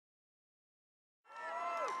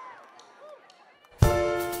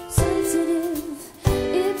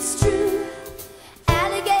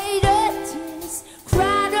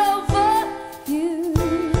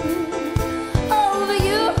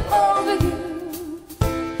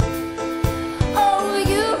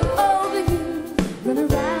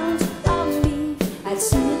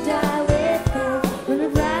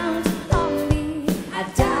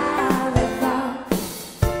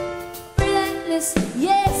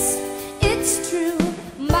it's true.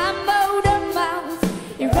 My motor mouth,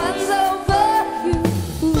 it runs over you.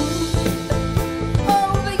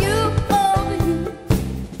 Over you, over you.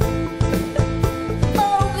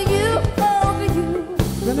 Over you, over you.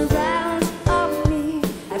 Run around on me,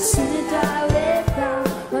 I've seen it die without.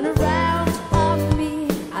 Run around on me,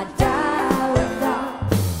 I die without.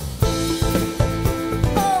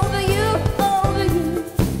 Over you, over you.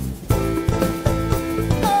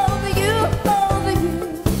 Over you, over you.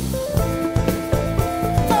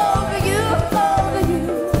 Over you, over you.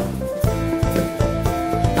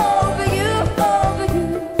 Over you, over you.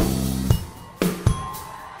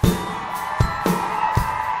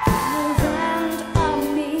 Run around on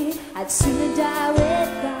me, I'd sooner die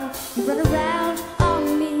without. You run around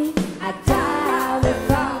on me, I die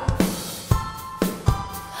without.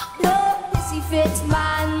 No hissy fits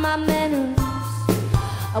mind my manners.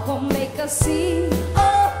 I won't make a scene.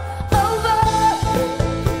 Oh,